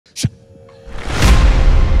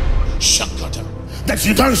that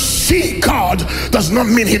you don't see God does not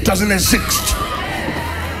mean he doesn't exist.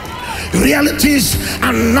 Realities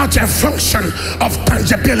are not a function of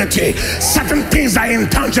tangibility. Certain things are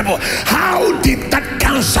intangible. How did that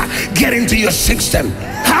cancer get into your system?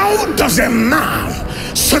 How does a man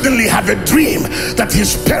suddenly have a dream that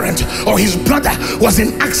his parent or his brother was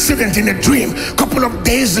in accident in a dream? A couple of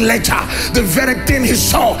days later, the very thing he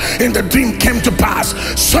saw in the dream came to pass.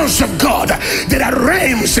 Sons of God, there are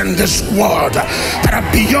realms in this world that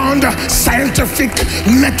are beyond scientific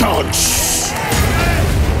methods.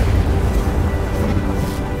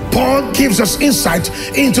 Paul gives us insight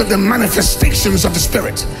into the manifestations of the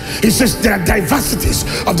Spirit. He says there are diversities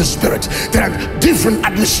of the Spirit. There are different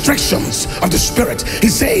administrations of the Spirit. He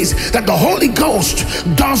says that the Holy Ghost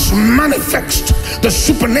does manifest the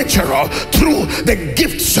supernatural through the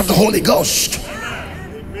gifts of the Holy Ghost.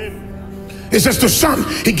 He says to some,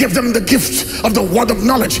 he gave them the gift of the word of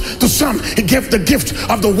knowledge. To some, he gave the gift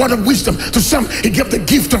of the word of wisdom. To some, he gave the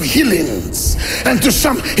gift of healings. And to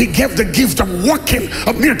some, he gave the gift of working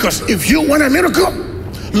of miracles. If you want a miracle,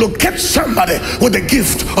 look at somebody with the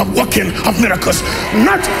gift of working of miracles.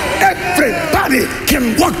 Not everybody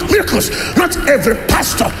can work miracles. Not every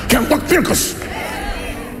pastor can work miracles.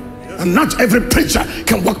 And not every preacher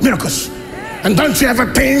can work miracles. And don't you ever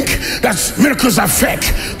think that miracles are fake.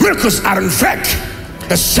 Miracles aren't fake,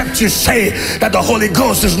 except you say that the Holy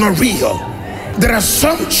Ghost is not real. There are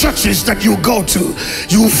some churches that you go to,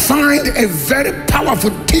 you find a very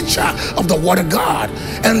powerful teacher of the word of God,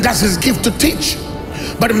 and that's his gift to teach.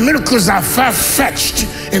 But miracles are far-fetched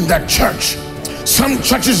in that church. Some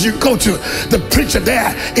churches you go to, the preacher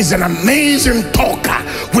there is an amazing talker.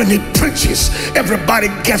 When he preaches, everybody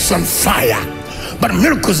gets on fire. But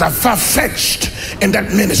miracles are far-fetched in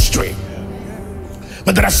that ministry.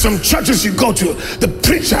 But there are some churches you go to, the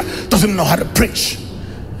preacher doesn't know how to preach.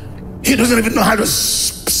 He doesn't even know how to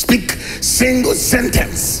speak single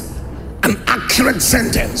sentence, an accurate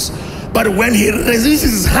sentence. But when he raises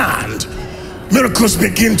his hand, miracles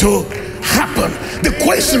begin to happen. The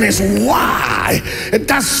question is why?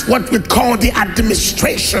 That's what we call the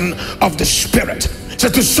administration of the Spirit. So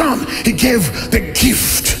to some, he gave the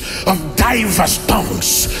gift of diverse tongues.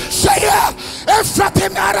 Say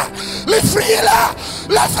Efratimara, Lifrila,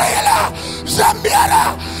 Lafrila,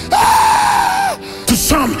 Zambiara. To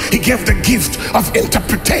some, he gave the gift of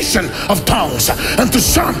interpretation of tongues, and to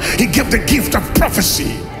some, he gave the gift of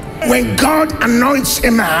prophecy. When God anoints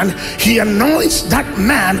a man, he anoints that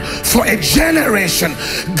man for a generation.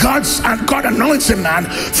 God anoints a man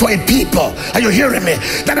for a people. Are you hearing me?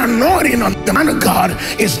 That anointing on the man of God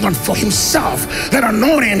is not for himself. That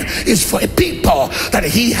anointing is for a people that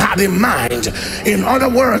he had in mind. In other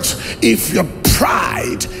words, if your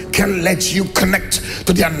pride can let you connect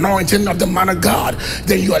to the anointing of the man of God,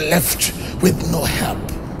 then you are left with no help.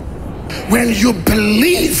 When you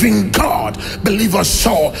believe in God, believe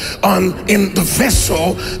also in the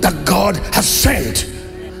vessel that God has sent.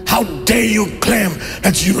 How dare you claim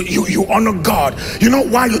that you honor God? You know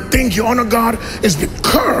why you think you honor God? Is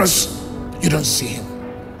because you don't see him.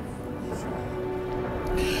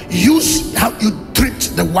 Use how you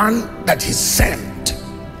treat the one that he sent,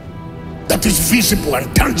 that is visible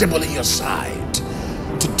and tangible in your sight,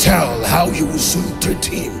 to tell how you will soon treat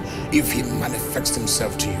him if he manifests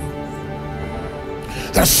himself to you.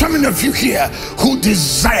 There are so many of you here who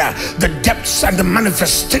desire the depths and the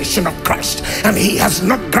manifestation of Christ, and he has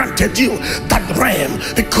not granted you that realm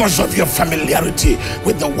because of your familiarity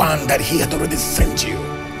with the one that he had already sent you.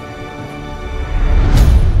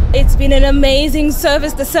 It's been an amazing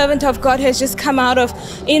service. The servant of God has just come out of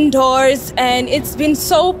indoors, and it's been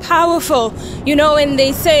so powerful. You know, when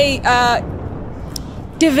they say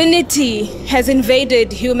divinity has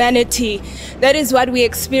invaded humanity, that is what we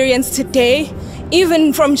experience today.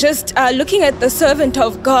 Even from just looking at the servant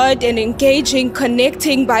of God and engaging,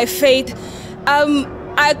 connecting by faith,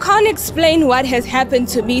 I can't explain what has happened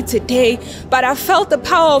to me today, but I felt the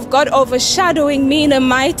power of God overshadowing me in a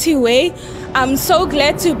mighty way. I'm so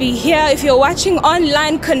glad to be here. If you're watching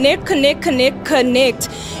online, connect.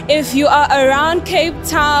 If you are around Cape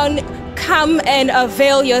Town, come and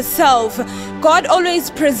avail yourself. God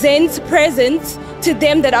always presents presents to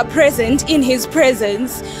them that are present in his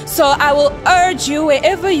presence. So I will urge you,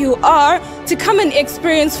 wherever you are, to come and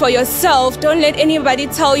experience for yourself. Don't let anybody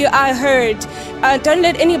tell you I heard. Don't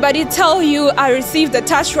let anybody tell you I received the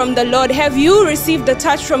touch from the Lord. Have you received the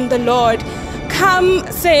touch from the Lord? Come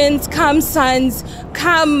saints, come sons,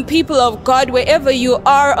 come people of God, wherever you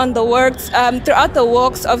are on the works, throughout the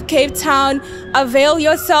walks of Cape Town, avail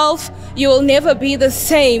yourself. You will never be the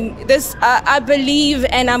same. This I believe,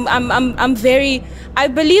 and I'm very I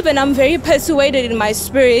believe, and I'm very persuaded in my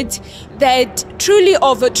spirit, that truly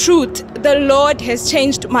of a truth, the Lord has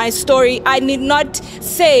changed my story. I need not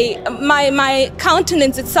say my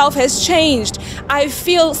countenance itself has changed. I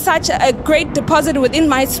feel such a great deposit within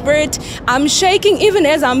my spirit. I'm shaking even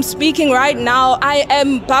as I'm speaking right now. I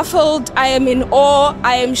am baffled. I am in awe.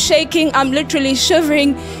 I am shaking. I'm literally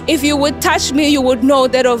shivering. If you would touch me, you would know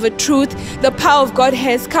that of a truth, the power of God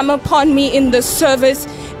has come upon me in the service.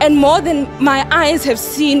 And more than my eyes have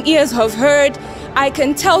seen, ears have heard, I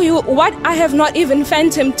can tell you what I have not even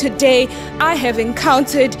fathomed today, I have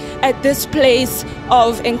encountered at this place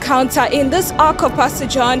of encounter. In this ark of Pastor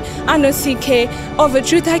John, Anosike, of a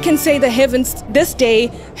truth, I can say the heavens this day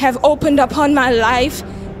have opened upon my life,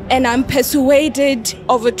 and I'm persuaded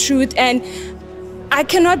of a truth, and I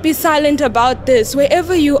cannot be silent about this.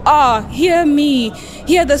 Wherever you are, hear me,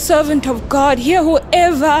 hear the servant of God, hear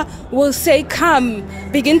whoever will say, come.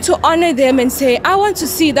 Begin to honor them and say, I want to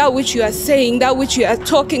see that which you are saying, that which you are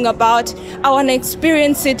talking about. I want to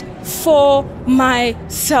experience it for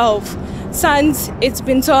myself. Sons, it's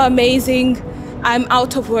been so amazing. I'm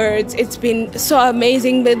out of words. It's been so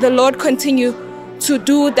amazing. May the Lord continue to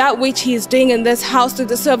do that which he is doing in this house to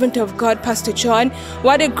the servant of God, Pastor John.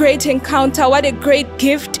 What a great encounter, what a great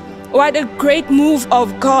gift, what a great move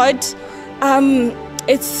of God.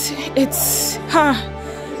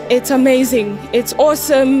 It's amazing. It's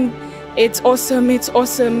awesome. It's awesome. It's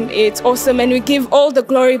awesome. It's awesome. And we give all the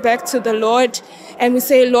glory back to the Lord. And we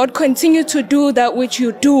say, Lord, continue to do that which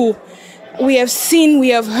you do. We have seen, we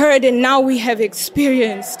have heard, and now we have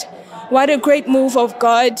experienced. What a great move of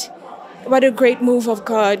God. What a great move of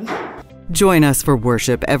God. Join us for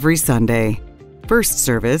worship every Sunday. First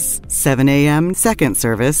service, 7 a.m. Second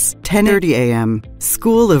service, 10:30 a.m.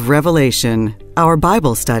 School of Revelation, our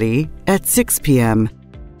Bible study at 6 p.m.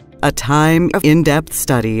 A time of in-depth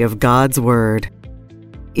study of God's Word.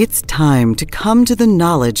 It's time to come to the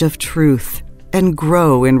knowledge of truth and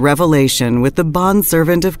grow in revelation with the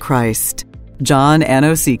bondservant of Christ, John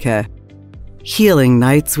Anosike. Healing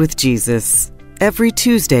Nights with Jesus, every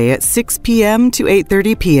Tuesday at 6 p.m. to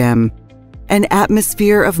 8:30 p.m. An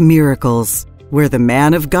atmosphere of miracles, where the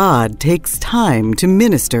man of God takes time to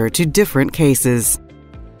minister to different cases.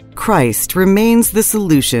 Christ remains the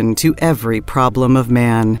solution to every problem of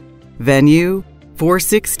man. Venue,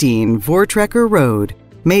 416 Voortrekker Road,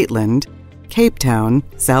 Maitland, Cape Town,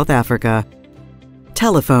 South Africa.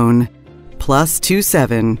 Telephone,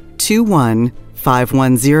 +27 21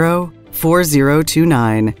 510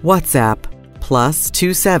 4029. WhatsApp,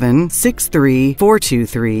 +27 63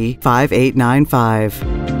 423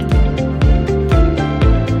 5895.